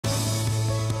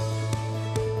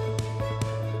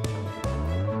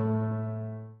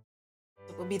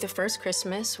be the first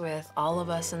Christmas with all of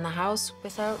us in the house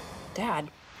without Dad.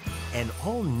 An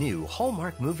all-new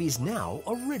Hallmark Movies Now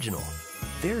original.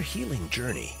 Their healing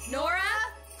journey. Nora?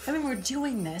 I mean, we're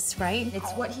doing this, right?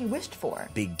 It's what he wished for.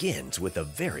 Begins with the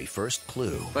very first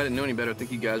clue. If I didn't know any better, I'd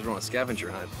think you guys were on a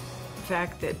scavenger hunt. The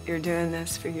fact that you're doing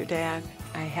this for your dad,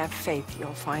 I have faith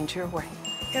you'll find your way.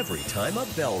 Every time a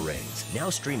bell rings. Now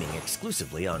streaming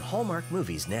exclusively on Hallmark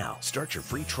Movies Now. Start your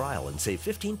free trial and save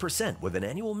 15% with an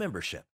annual membership.